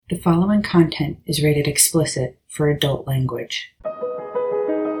The following content is rated explicit for adult language.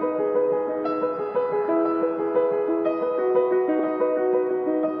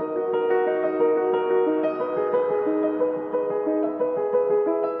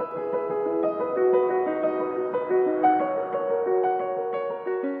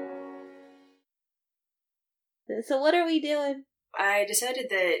 So what are we doing? I decided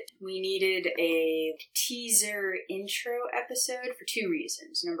that we needed a teaser intro episode for two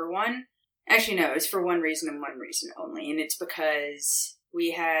reasons. Number one, actually no, it's for one reason and one reason only, and it's because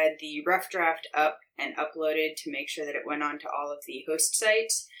we had the rough draft up and uploaded to make sure that it went on to all of the host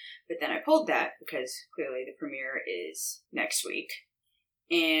sites, but then I pulled that because clearly the premiere is next week.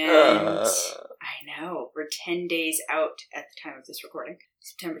 And I know, we're 10 days out at the time of this recording,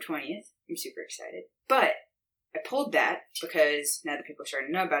 September 20th. I'm super excited. But I pulled that because now that people are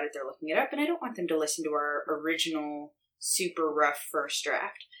starting to know about it, they're looking it up, and I don't want them to listen to our original super rough first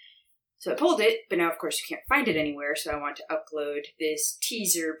draft. So I pulled it, but now of course you can't find it anywhere, so I want to upload this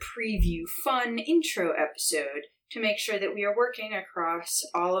teaser preview fun intro episode to make sure that we are working across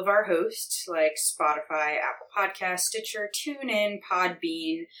all of our hosts like Spotify, Apple Podcasts, Stitcher, TuneIn,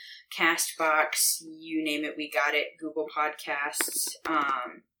 Podbean, CastBox, you name it, we got it, Google Podcasts.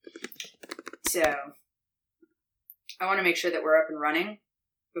 So I want to make sure that we're up and running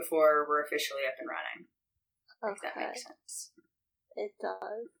before we're officially up and running. Okay. If that makes sense. It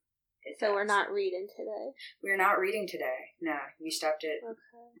does. So we're not reading today? We're not reading today. No, we stopped it.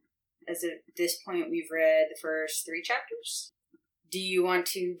 Okay. As of this point, we've read the first 3 chapters. Do you want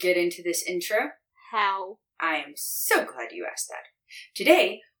to get into this intro? How? I am so glad you asked that.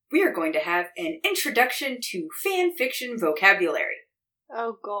 Today, we are going to have an introduction to fan fiction vocabulary.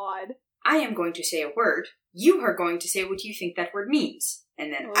 Oh, God. I am going to say a word. You are going to say what you think that word means.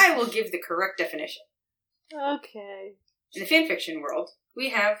 And then I will give the correct definition. Okay. In the fanfiction world, we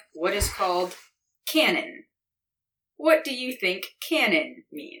have what is called canon. What do you think canon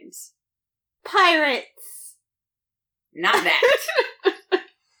means? Pirates! Not that.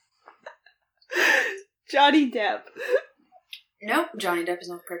 Johnny Depp. Nope, Johnny Depp is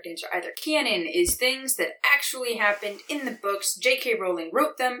not the correct answer either. Canon is things that actually happened in the books. J.K. Rowling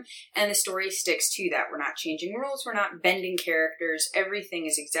wrote them, and the story sticks to that. We're not changing rules, we're not bending characters. Everything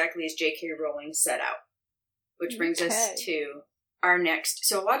is exactly as J.K. Rowling set out. Which brings us to our next.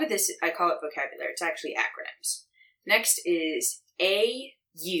 So a lot of this, I call it vocabulary. It's actually acronyms. Next is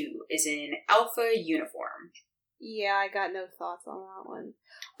AU, is in Alpha Uniform. Yeah, I got no thoughts on that one.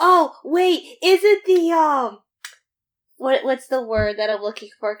 Oh, wait, is it the, What's the word that I'm looking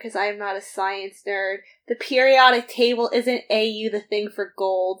for? Because I'm not a science nerd. The periodic table, isn't AU the thing for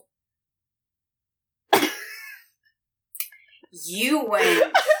gold? You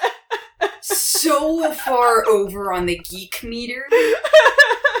went so far over on the geek meter.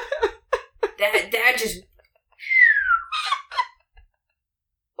 That just...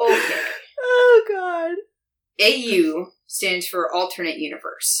 Okay. Oh, God. AU stands for alternate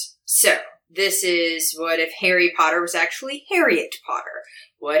universe. So, this is what if Harry Potter was actually Harriet Potter?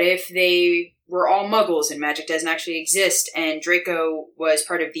 What if they were all muggles and magic doesn't actually exist and Draco was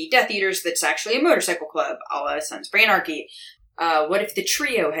part of the Death Eaters that's actually a motorcycle club, a la Sons of Anarchy? What if the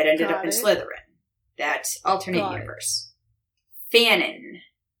trio had ended up in Slytherin? That's alternate universe. Fanon.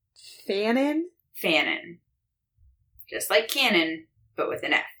 Fanon? Fanon. Just like canon, but with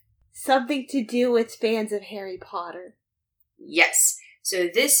an F. Something to do with fans of Harry Potter. Yes. So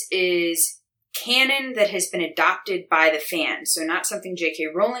this is canon that has been adopted by the fans. So not something J.K.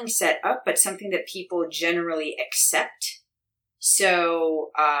 Rowling set up, but something that people generally accept.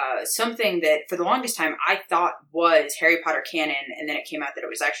 So something that for the longest time I thought was Harry Potter canon, and then it came out that it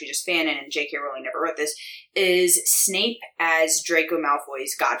was actually just fanon, and J.K. Rowling never wrote this, is Snape as Draco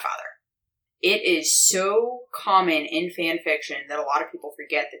Malfoy's godfather. It is so common in fan fiction that a lot of people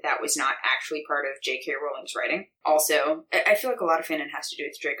forget that that was not actually part of J.K. Rowling's writing. Also, I feel like a lot of fanon has to do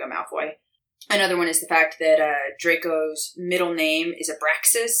with Draco Malfoy. Another one is the fact that Draco's middle name is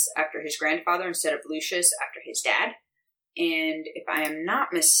Abraxas, after his grandfather, instead of Lucius, after his dad. And if I am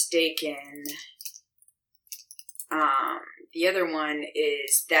not mistaken, the other one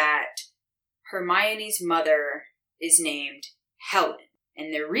is that Hermione's mother is named Helen.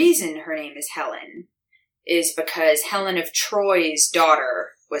 And the reason her name is Helen is because Helen of Troy's daughter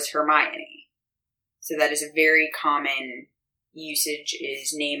was Hermione. So that is a very common usage,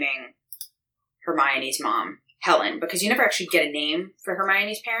 is naming Hermione's mom Helen, because you never actually get a name for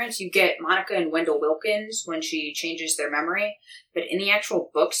Hermione's parents. You get Monica and Wendell Wilkins when she changes their memory, but in the actual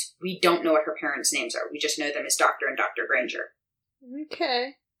books, we don't know what her parents' names are. We just know them as Doctor and Dr. Granger.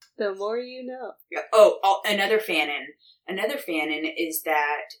 Okay. The more you know. Oh, another fanon. Another fanon is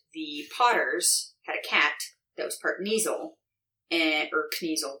that the Potters had a cat that was part Kneazle, or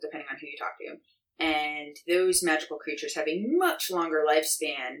Kneazle, depending on who you talk to. And those magical creatures have a much longer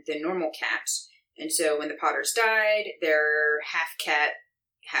lifespan than normal cats. And so when the Potters died, their half cat,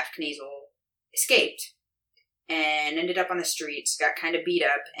 half Kneazle escaped and ended up on the streets, got kind of beat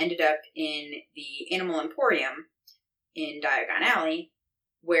up, ended up in the Animal Emporium in Diagon Alley,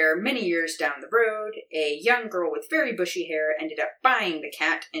 where many years down the road, a young girl with very bushy hair ended up buying the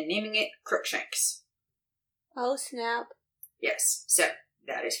cat and naming it Crookshanks. Oh, snap. Yes, so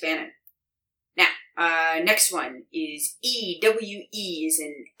that is fanon. Now, next one is EWE as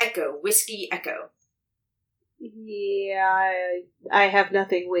in Echo, Whiskey Echo. Yeah, I have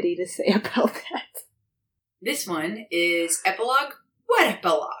nothing witty to say about that. This one is Epilogue. What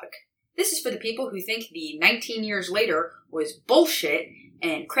epilogue? This is for the people who think the 19 years later was bullshit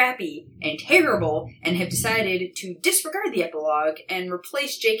and crappy and terrible and have decided to disregard the epilogue and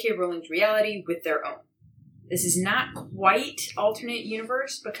replace J.K. Rowling's reality with their own. This is not quite alternate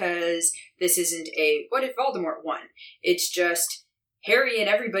universe because this isn't a what if Voldemort won? It's just Harry and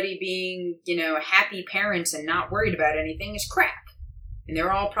everybody being, happy parents and not worried about anything is crap. And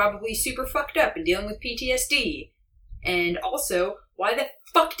they're all probably super fucked up and dealing with PTSD. And also, why the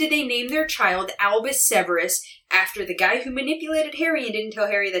fuck did they name their child Albus Severus after the guy who manipulated Harry and didn't tell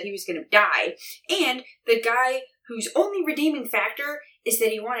Harry that he was going to die? And the guy whose only redeeming factor is that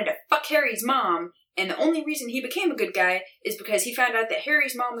he wanted to fuck Harry's mom, and the only reason he became a good guy is because he found out that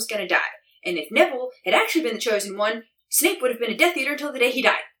Harry's mom was going to die. And if Neville had actually been the chosen one, Snape would have been a Death Eater until the day he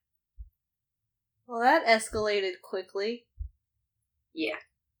died. Well, that escalated quickly. Yeah.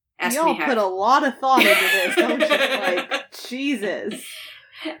 Y'all put a lot of thought into this, don't you? Like, Jesus.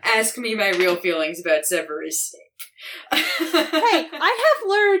 Ask me my real feelings about Severus Snape. Hey, I have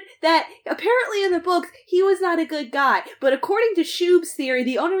learned that apparently in the books, he was not a good guy. But according to Shoob's theory,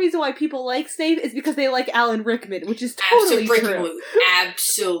 the only reason why people like Snape is because they like Alan Rickman, which is totally true.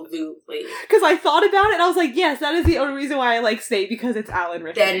 Absolutely. Because I thought about it and I was like, yes, that is the only reason why I like Snape, because it's Alan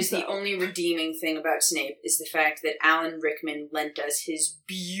Rickman. That is the only redeeming thing about Snape, is the fact that Alan Rickman lent us his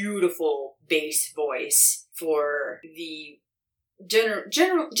beautiful bass voice for the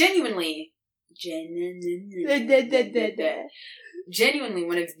genuinely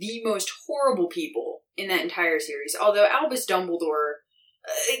one of the most horrible people in that entire series. Although Albus Dumbledore,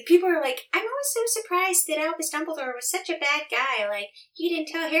 people are like, I'm always so surprised that Albus Dumbledore was such a bad guy. Like, he didn't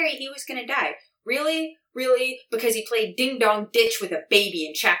tell Harry he was going to die. Really? Really? Because he played Ding Dong Ditch with a baby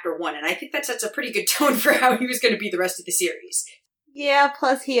in Chapter 1, and I think that sets a pretty good tone for how he was going to be the rest of the series. Yeah,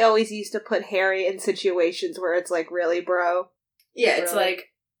 plus he always used to put Harry in situations where it's like, really, bro? Yeah, it's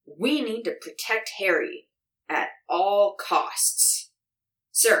like, we need to protect Harry at all costs.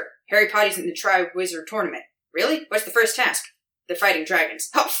 Sir, Harry Potter's in the Tri-Wizard Tournament. Really? What's the first task? They're fighting dragons.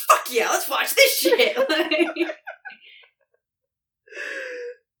 Oh, fuck yeah, let's watch this shit!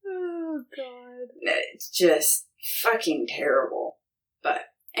 Oh, God. It's just fucking terrible. But,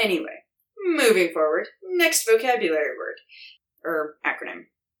 anyway, moving forward, next vocabulary word. Or acronym.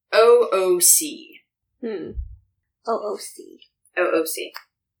 OOC. OOC. OOC.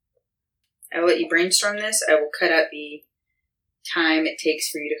 I will let you brainstorm this. I will cut out the time it takes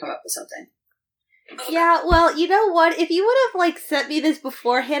for you to come up with something. Yeah, well, you know what? If you would have, sent me this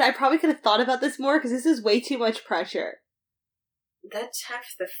beforehand, I probably could have thought about this more, because this is way too much pressure. That's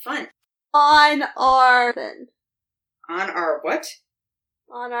half the fun. On our what?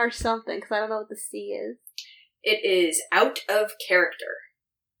 On our something, because I don't know what the C is. It is out of character.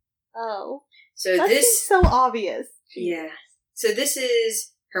 Oh. So that seems so obvious. Yeah. So this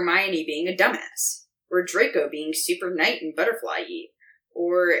is Hermione being a dumbass. Or Draco being super knight and butterfly-y.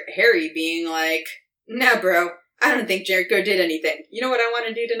 Or Harry being like, nah bro, I don't think Draco did anything. You know what I want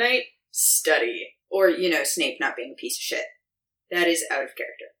to do tonight? Study. Or, Snape not being a piece of shit. That is out of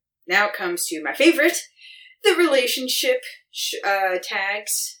character. Now it comes to my favorite, the relationship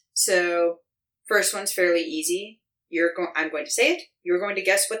tags. So, first one's fairly easy. I'm going to say it. You're going to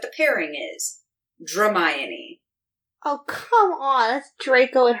guess what the pairing is. Dramione. Oh, come on. That's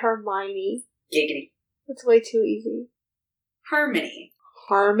Draco and Hermione. Giggity. That's way too easy. Harmony.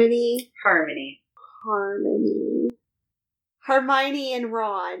 Harmony. Harmony. Harmony. Hermione and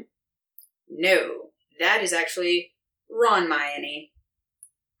Ron. No. That is actually Ron-Mione.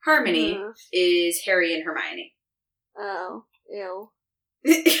 Harmony is Harry and Hermione. Oh. Ew.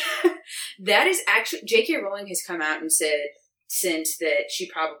 That is actually... J.K. Rowling has come out and said since that she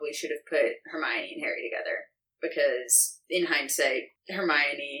probably should have put Hermione and Harry together. Because, in hindsight,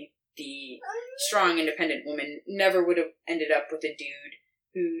 Hermione, the strong, independent woman, never would have ended up with a dude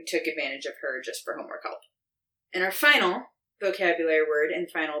who took advantage of her just for homework help. And our final vocabulary word and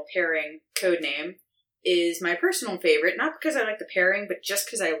final pairing code name is my personal favorite, not because I like the pairing, but just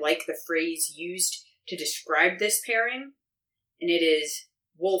because I like the phrase used to describe this pairing, and it is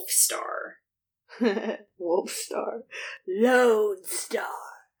Wolf Star. Wolf Star. Lone Star.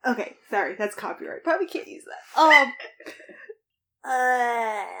 Okay, sorry, that's copyright. Probably can't use that.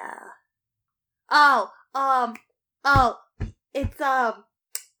 It's,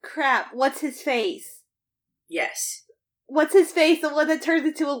 crap, what's his face? Yes. What's his face? The one that turns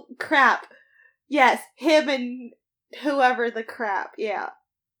into a crap. Yes, him and whoever the crap, yeah.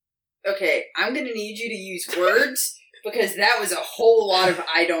 Okay, I'm gonna need you to use words, because that was a whole lot of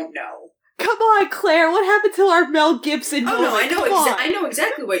I don't know. Come on, Claire, what happened to our Mel Gibson moment? No, I know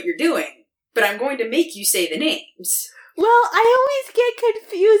exactly what you're doing, but I'm going to make you say the names. Well, I always get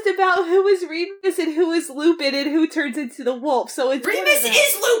confused about who is Remus and who is Lupin and who turns into the wolf, so it's Remus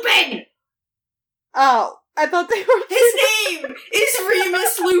is Lupin! Oh, I thought they were... His name is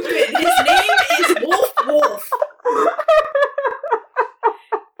Remus Lupin! His name is Wolf Wolf!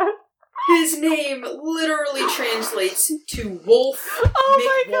 His name literally translates to Wolf. Oh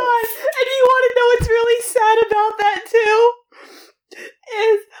my god! And you want to know what's really sad about that too?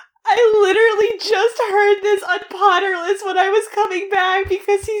 Is I literally just heard this on Potterless when I was coming back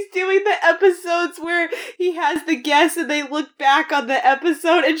because he's doing the episodes where he has the guests and they look back on the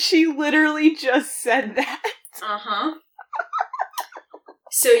episode and she literally just said that. Uh-huh.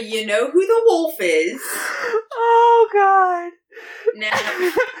 So you know who the wolf is. Oh god. Now...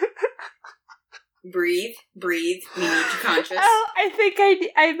 Breathe. We need you conscious. Oh, I think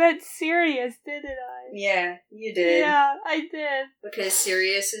I meant Sirius, didn't I? Yeah, you did. Yeah, I did. Because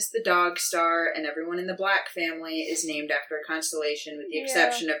Sirius is the dog star, and everyone in the Black family is named after a constellation, with the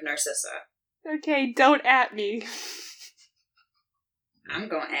exception of Narcissa. Okay, don't at me. I'm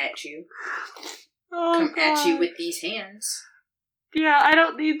going at you. Oh, Come god. at you with these hands. Yeah, I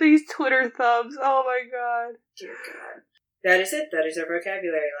don't need these Twitter thumbs. Oh my god. Dear God. That is it. That is our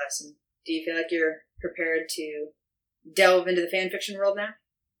vocabulary lesson. Do you feel like you're prepared to delve into the fanfiction world now?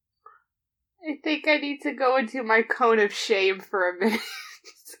 I think I need to go into my cone of shame for a minute.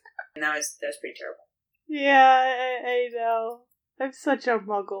 And that was pretty terrible. Yeah, I know. I'm such a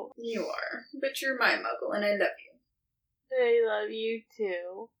muggle. You are. But you're my muggle, and I love you. I love you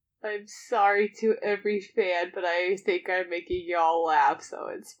too. I'm sorry to every fan, but I think I'm making y'all laugh, so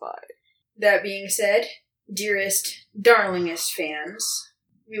it's fine. That being said, dearest, darlingest fans,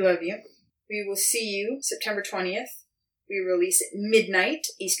 we love you. We will see you September 20th. We release at midnight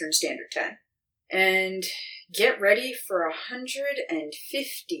Eastern Standard Time. And get ready for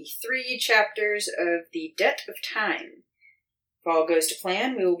 153 chapters of The Debt of Time. If all goes to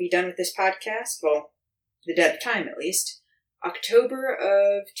plan, we will be done with this podcast, well, The Debt of Time at least, October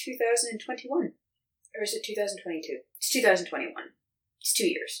of 2021. Or is it 2022? It's 2021. It's 2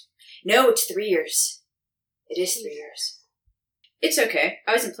 years. No, it's 3 years. It is 3 years. It's okay.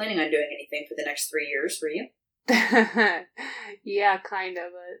 I wasn't planning on doing anything for the next 3 years, were you? Yeah, kind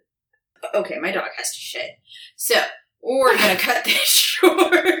of, but... Okay, my dog has to shit. So, we're gonna cut this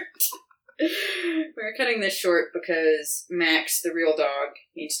short. We're cutting this short because Max, the real dog,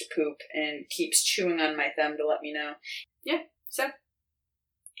 needs to poop and keeps chewing on my thumb to let me know. Yeah, so,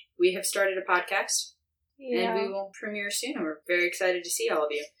 we have started a podcast. Yeah. And we will premiere soon, and we're very excited to see all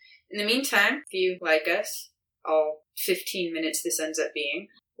of you. In the meantime, if you like us, all 15 minutes this ends up being,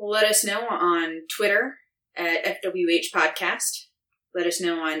 let us know on Twitter at FWH Podcast. Let us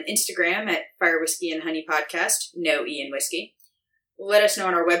know on Instagram at Fire Whiskey and Honey Podcast, no E in whiskey. Let us know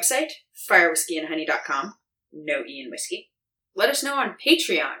on our website, firewhiskeyandhoney.com, no E in whiskey. Let us know on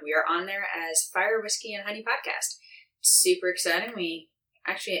Patreon. We are on there as Fire Whiskey and Honey Podcast. Super exciting. We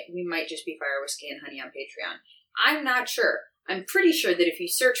might just be Fire Whiskey and Honey on Patreon. I'm not sure. I'm pretty sure that if you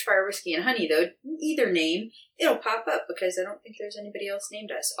search Fire Whiskey and Honey, though, either name, it'll pop up because I don't think there's anybody else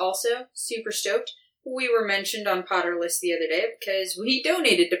named us. Also, super stoked. We were mentioned on Potterless the other day because we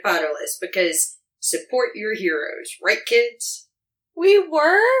donated to Potterless because support your heroes, right, kids? We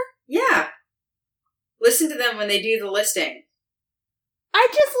were? Yeah. Listen to them when they do the listing. I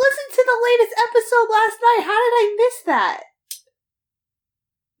just listened to the latest episode last night. How did I miss that?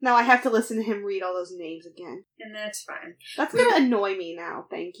 Now I have to listen to him read all those names again. And that's fine. That's going to annoy me now.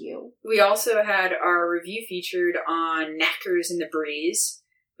 Thank you. We also had our review featured on Knackers in the Breeze,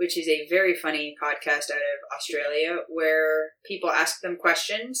 which is a very funny podcast out of Australia where people ask them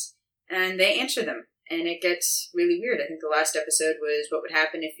questions and they answer them. And it gets really weird. I think the last episode was what would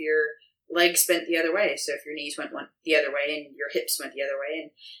happen if your legs bent the other way. So if your knees went the other way and your hips went the other way,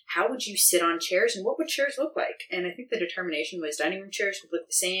 and how would you sit on chairs and what would chairs look like? And I think the determination was dining room chairs would look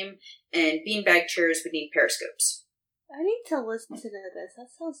the same and beanbag chairs would need periscopes. I need to listen to this. That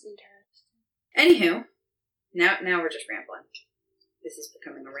sounds interesting. Anywho, now we're just rambling. This is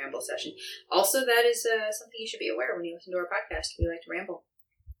becoming a ramble session. Also, that is something you should be aware when you listen to our podcast. We like to ramble.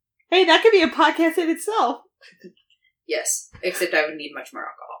 Hey, that could be a podcast in itself. Yes, except I would need much more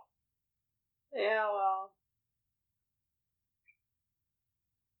alcohol. Yeah, well.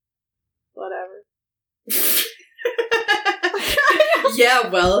 Whatever. Yeah,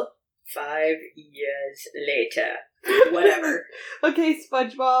 well, 5 years later. Whatever. Okay,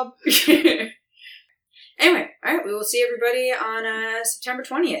 SpongeBob. Anyway, alright, we will see everybody on September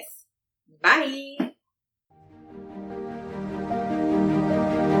 20th. Bye!